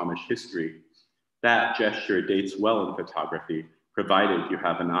Suquamish history. That gesture dates well in photography, provided you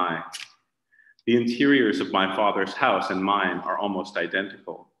have an eye. The interiors of my father's house and mine are almost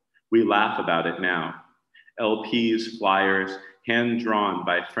identical. We laugh about it now. LPs, flyers, hand-drawn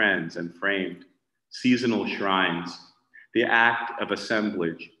by friends and framed, seasonal shrines, the act of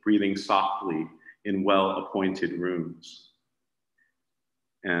assemblage, breathing softly in well-appointed rooms.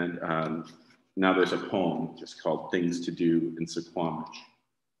 And now there's a poem just called Things to Do in Suquamish.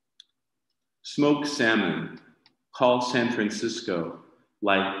 Smoke salmon, call San Francisco,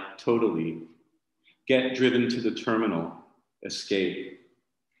 like totally. Get driven to the terminal, escape.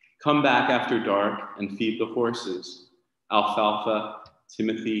 Come back after dark and feed the horses. Alfalfa,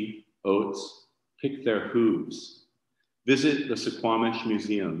 Timothy, oats, pick their hooves. Visit the Suquamish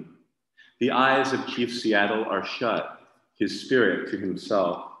Museum. The eyes of Chief Seattle are shut, his spirit to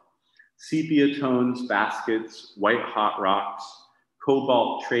himself. Sepia tones, baskets, white hot rocks,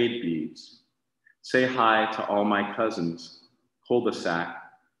 cobalt trade beads. Say hi to all my cousins. Cul-de-sac.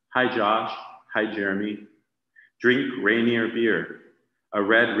 Hi, Josh. Hi, Jeremy. Drink Rainier beer. A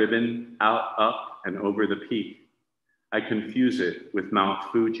red ribbon out, up, and over the peak. I confuse it with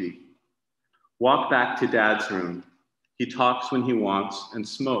Mount Fuji. Walk back to Dad's room. He talks when he wants and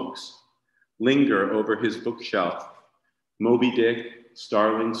smokes. Linger over his bookshelf. Moby Dick,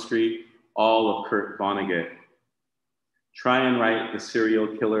 Starling Street, all of Kurt Vonnegut. Try and write the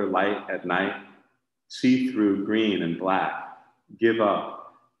serial killer light at night. See through green and black. Give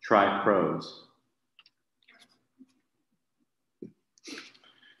up. Try prose.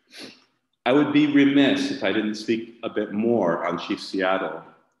 I would be remiss if I didn't speak a bit more on Chief Seattle,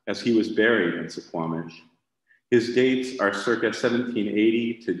 as he was buried in Suquamish. His dates are circa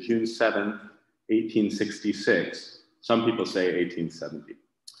 1780 to June 7th, 1866, Some people say 1870.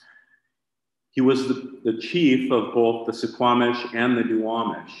 He was the chief of both the Suquamish and the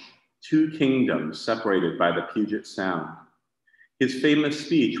Duwamish, two kingdoms separated by the Puget Sound. His famous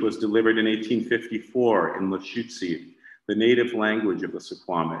speech was delivered in 1854 in Lushootseed, the native language of the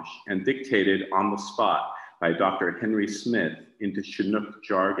Suquamish, and dictated on the spot by Dr. Henry Smith into Chinook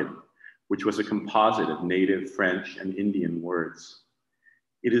jargon, which was a composite of native French and Indian words.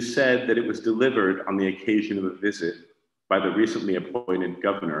 It is said that it was delivered on the occasion of a visit by the recently appointed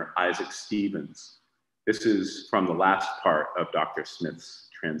governor, Isaac Stevens. This is from the last part of Dr. Smith's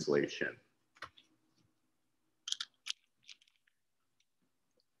translation.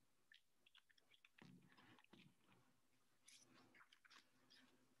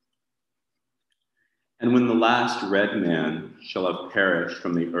 And when the last red man shall have perished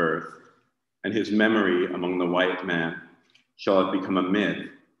from the earth, and his memory among the white man shall have become a myth,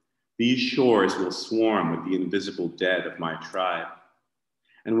 these shores will swarm with the invisible dead of my tribe.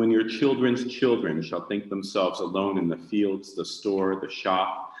 And when your children's children shall think themselves alone in the fields, the store, the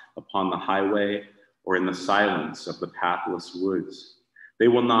shop, upon the highway, or in the silence of the pathless woods, they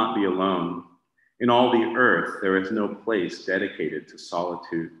will not be alone. In all the earth, there is no place dedicated to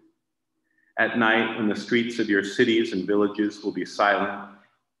solitude. At night, when the streets of your cities and villages will be silent,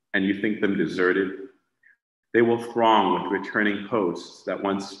 and you think them deserted, they will throng with returning hosts that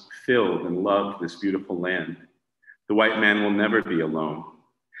once filled and loved this beautiful land. The white man will never be alone.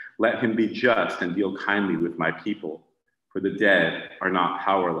 Let him be just and deal kindly with my people, for the dead are not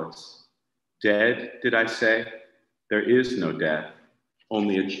powerless. Dead, did I say? There is no death,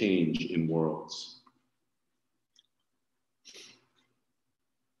 only a change in worlds.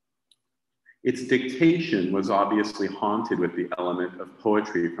 Its dictation was obviously haunted with the element of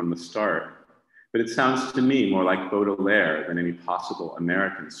poetry from the start, but it sounds to me more like Baudelaire than any possible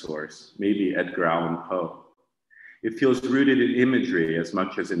American source, maybe Edgar Allan Poe. It feels rooted in imagery as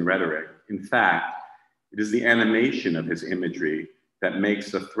much as in rhetoric. In fact, it is the animation of his imagery that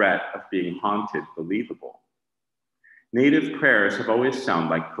makes the threat of being haunted believable. Native prayers have always sounded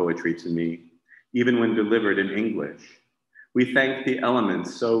like poetry to me, even when delivered in English. We thank the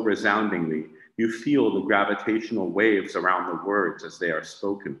elements so resoundingly, you feel the gravitational waves around the words as they are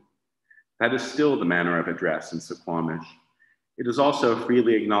spoken. That is still the manner of address in Suquamish. It is also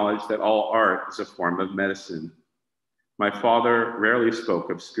freely acknowledged that all art is a form of medicine. My father rarely spoke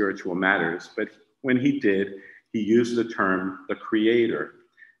of spiritual matters, but when he did, he used the term the creator,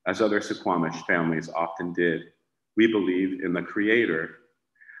 as other Suquamish families often did. We believe in the creator.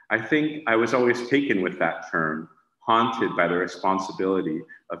 I think I was always taken with that term, haunted by the responsibility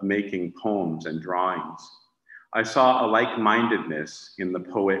of making poems and drawings. I saw a like-mindedness in the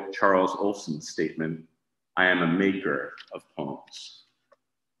poet Charles Olson's statement, I am a maker of poems.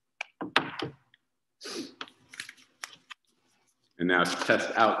 And now to test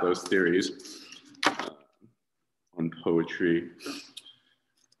out those theories on poetry,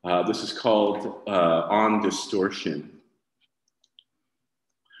 this is called On Distortion.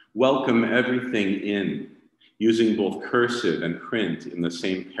 Welcome everything in, using both cursive and print in the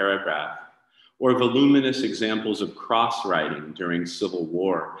same paragraph, or voluminous examples of cross-writing during Civil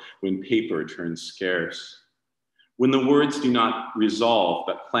War when paper turns scarce. When the words do not resolve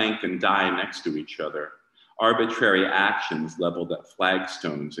but clank and die next to each other, arbitrary actions leveled at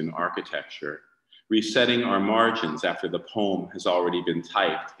flagstones in architecture, resetting our margins after the poem has already been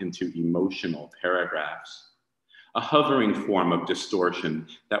typed into emotional paragraphs. A hovering form of distortion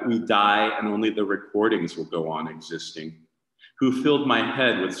that we die and only the recordings will go on existing. Who filled my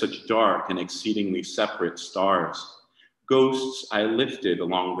head with such dark and exceedingly separate stars? Ghosts I lifted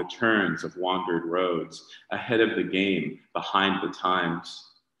along the turns of wandered roads, ahead of the game, behind the times.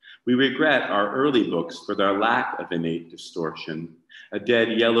 We regret our early books for their lack of innate distortion, a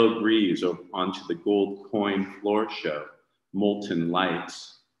dead yellow breeze onto the gold coin floor show, molten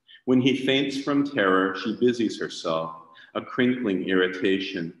lights. When he faints from terror, she busies herself, a crinkling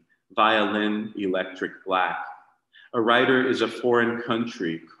irritation, violin, electric black. A writer is a foreign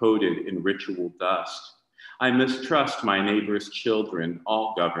country coated in ritual dust. I mistrust my neighbor's children,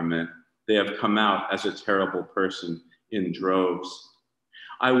 all government. They have come out as a terrible person in droves.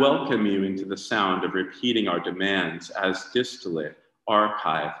 I welcome you into the sound of repeating our demands as distillate,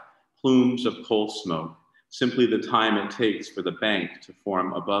 archive, plumes of coal smoke, simply the time it takes for the bank to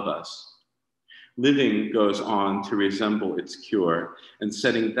form above us. Living goes on to resemble its cure, and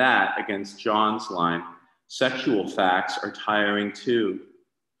setting that against John's line, sexual facts are tiring too.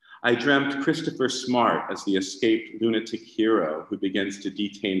 I dreamt Christopher Smart as the escaped lunatic hero who begins to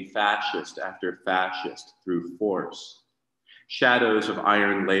detain fascist after fascist through force. Shadows of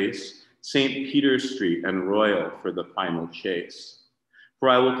iron lace, St. Peter's Street and Royal for the final chase. For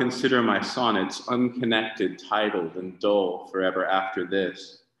I will consider my sonnets unconnected, titled, and dull forever after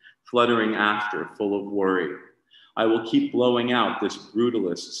this, fluttering after, full of worry. I will keep blowing out this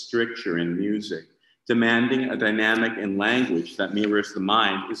brutalist stricture in music, demanding a dynamic in language that mirrors the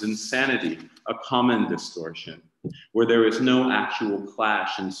mind is insanity, a common distortion, where there is no actual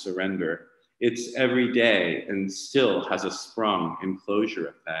clash and surrender. It's every day and still has a sprung enclosure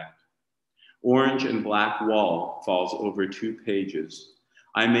effect. Orange and black wall falls over 2 pages.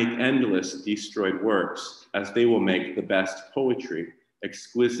 I make endless destroyed works as they will make the best poetry,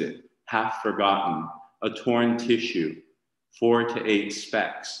 exquisite, half forgotten, a torn tissue, 4 to 8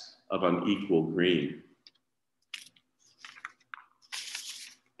 specks of unequal green.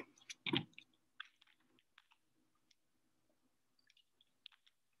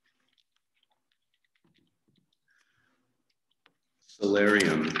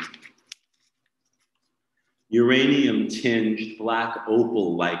 Solarium. Uranium-tinged black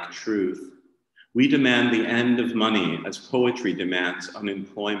opal-like truth. We demand the end of money as poetry demands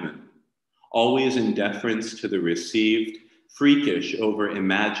unemployment, always in deference to the received, freakish over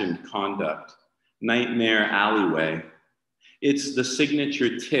imagined conduct, nightmare alleyway. It's the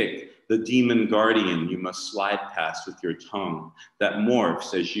signature tick, the demon guardian you must slide past with your tongue that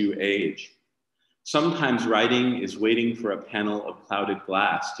morphs as you age. Sometimes writing is waiting for a panel of clouded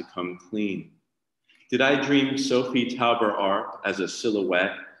glass to come clean. Did I dream Sophie Tauber art as a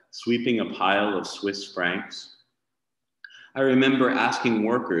silhouette sweeping a pile of Swiss francs? I remember asking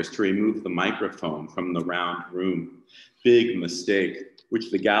workers to remove the microphone from the round room. Big mistake, which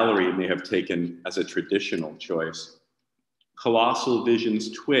the gallery may have taken as a traditional choice. Colossal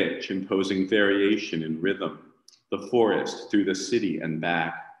visions twitch, imposing variation in rhythm. The forest through the city and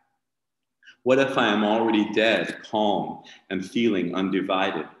back. What if I am already dead, calm, and feeling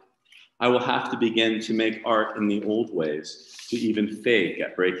undivided? I will have to begin to make art in the old ways, to even fake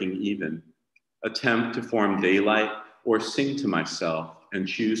at breaking even. Attempt to form daylight or sing to myself and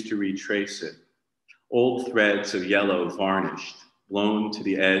choose to retrace it. Old threads of yellow varnished, blown to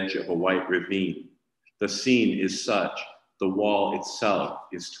the edge of a white ravine. The scene is such, the wall itself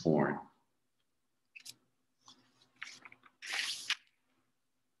is torn.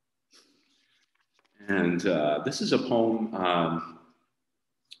 And this is a poem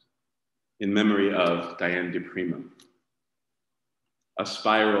in memory of Diane de Prima. A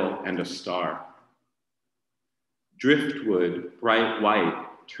spiral and a star. Driftwood, bright white,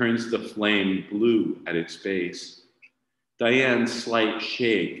 turns the flame blue at its base. Diane's slight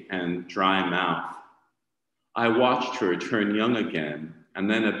shake and dry mouth. I watched her turn young again, and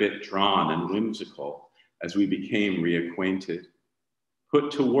then a bit drawn and whimsical as we became reacquainted.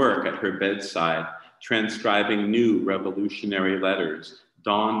 Put to work at her bedside, transcribing new revolutionary letters,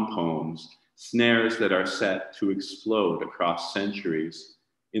 dawn poems, snares that are set to explode across centuries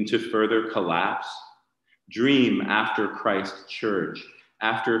into further collapse. Dream after Christ Church,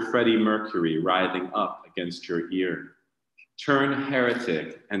 after Freddie Mercury writhing up against your ear. Turn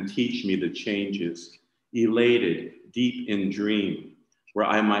heretic and teach me the changes, elated, deep in dream, where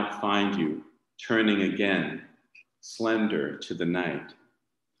I might find you, turning again, slender to the night.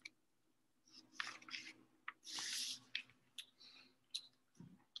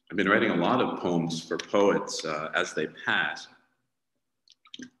 I've been writing a lot of poems for poets as they pass,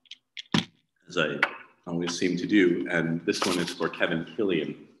 as I always seem to do, and this one is for Kevin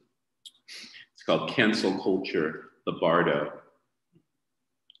Killian. It's called Cancel Culture, the Bardo.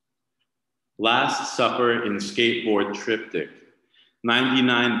 Last Supper in Skateboard Triptych,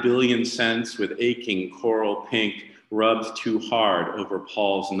 99 billion cents with aching coral pink rubbed too hard over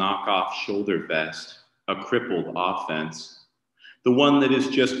Paul's knockoff shoulder vest, a crippled offense. The one that is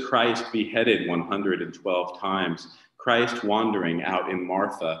just Christ beheaded 112 times, Christ wandering out in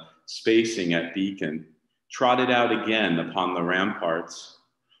Martha, spacing at Beacon, trotted out again upon the ramparts.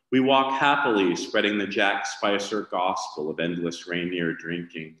 We walk happily, spreading the Jack Spicer gospel of endless Rainier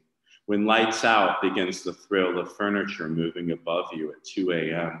drinking. When lights out begins the thrill of furniture moving above you at 2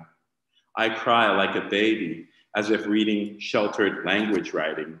 a.m. I cry like a baby, as if reading sheltered language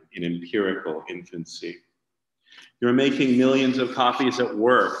writing in empirical infancy. You're making millions of copies at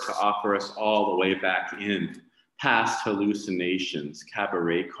work to offer us all the way back in, past hallucinations,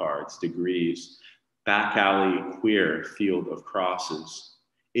 cabaret cards, degrees, back alley queer field of crosses,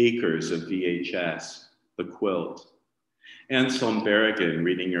 acres of VHS, the quilt. Anselm Berrigan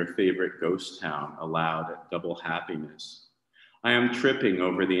reading your favorite ghost town aloud at Double Happiness. I am tripping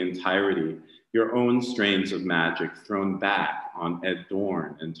over the entirety, your own strains of magic thrown back on Ed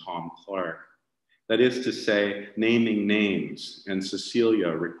Dorn and Tom Clark. That is to say, naming names, and Cecilia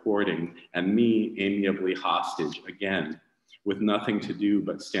recording, and me amiably hostage again, with nothing to do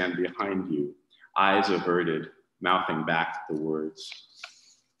but stand behind you, eyes averted, mouthing back the words.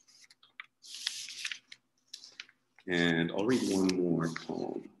 And I'll read one more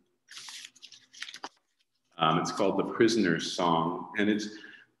poem. It's called The Prisoner's Song, and it's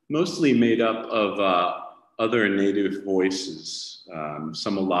mostly made up of other native voices,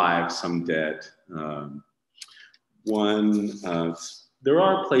 some alive, some dead. There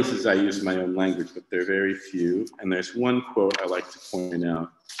are places I use my own language, but they're very few. And there's one quote I like to point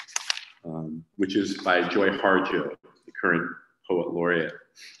out, which is by Joy Harjo, the current poet laureate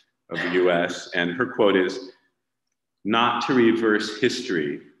of the US. And her quote is, "Not to reverse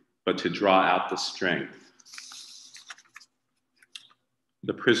history, but to draw out the strength."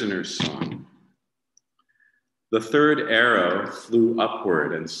 The Prisoner's Song. The third arrow flew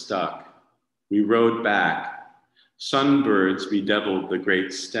upward and stuck. We rode back. Sunbirds bedeviled the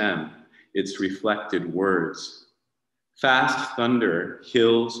great stem, its reflected words. Fast thunder,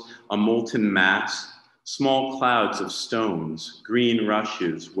 hills, a molten mass, small clouds of stones, green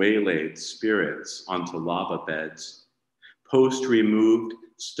rushes waylaid spirits onto lava beds. Post removed,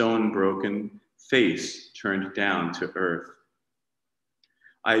 stone broken, face turned down to earth.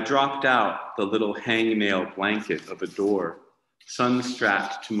 I dropped out the little hangnail blanket of a door, sun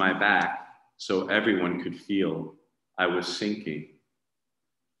strapped to my back so everyone could feel I was sinking.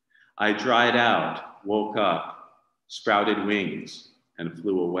 I dried out, woke up, sprouted wings, and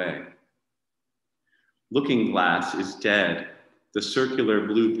flew away. Looking glass is dead. The circular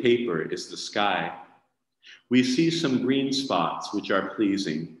blue paper is the sky. We see some green spots which are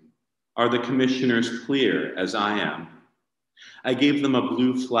pleasing. Are the commissioners clear as I am? I gave them a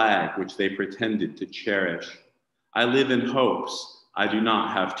blue flag which they pretended to cherish. I live in hopes. I do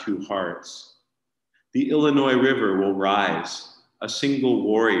not have two hearts. The Illinois River will rise, a single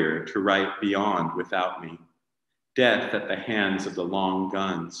warrior to write beyond without me. Death at the hands of the long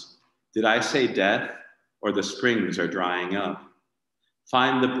guns. Did I say death, or the springs are drying up?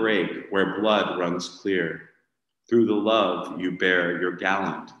 Find the break where blood runs clear. Through the love you bear your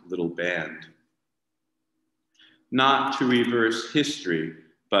gallant little band. Not to reverse history,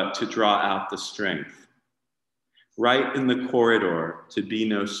 but to draw out the strength. Write in the corridor to be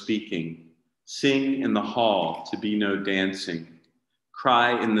no speaking. Sing in the hall to be no dancing.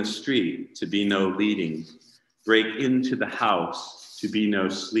 Cry in the street to be no leading. Break into the house to be no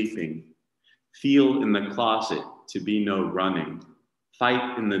sleeping. Feel in the closet to be no running.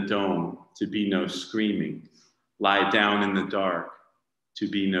 Fight in the dome to be no screaming. Lie down in the dark to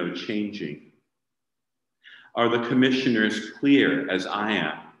be no changing. Are the commissioners clear as I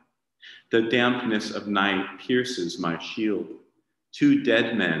am? The dampness of night pierces my shield. Two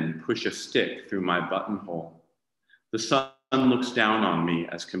dead men push a stick through my buttonhole. The sun looks down on me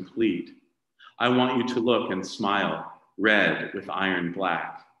as complete. I want you to look and smile, red with iron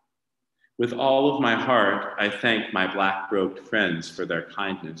black. With all of my heart, I thank my black-robed friends for their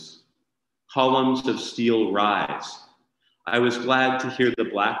kindness. Columns of steel rise. I was glad to hear the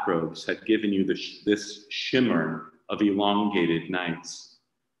black robes had given you this shimmer of elongated nights,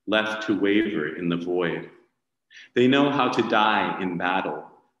 left to waver in the void. They know how to die in battle.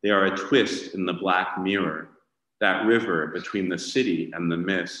 They are a twist in the black mirror, that river between the city and the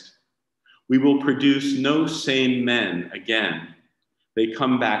mist. We will produce no same men again. They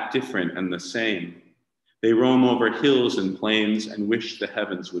come back different and the same. They roam over hills and plains and wish the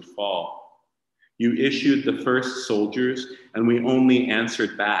heavens would fall. You issued the first soldiers, and we only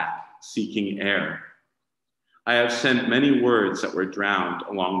answered back, seeking air. I have sent many words that were drowned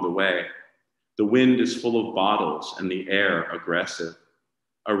along the way. The wind is full of bottles and the air aggressive.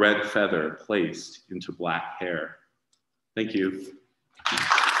 A red feather placed into black hair. Thank you.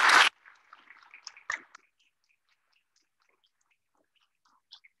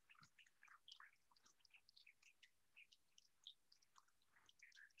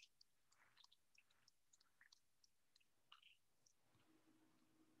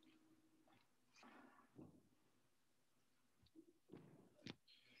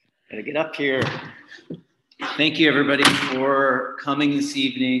 Gotta get up here. Thank you, everybody, for coming this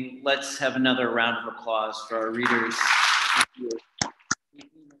evening. Let's have another round of applause for our readers.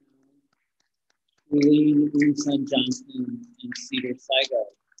 Eileen Johnson and Cedar Saigo.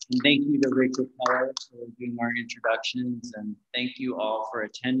 And thank you to Rachel Keller for doing our introductions. And thank you all for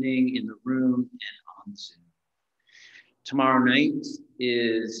attending in the room and on Zoom. Tomorrow night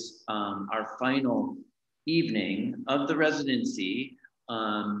is our final evening of the residency.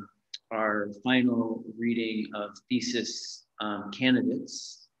 Our final reading of thesis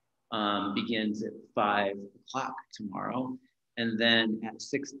candidates begins at 5 o'clock tomorrow. And then at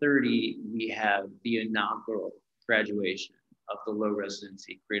 6:30, we have the inaugural graduation of the low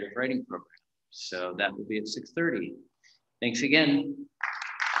residency creative writing program. So that will be at 6:30. Thanks again.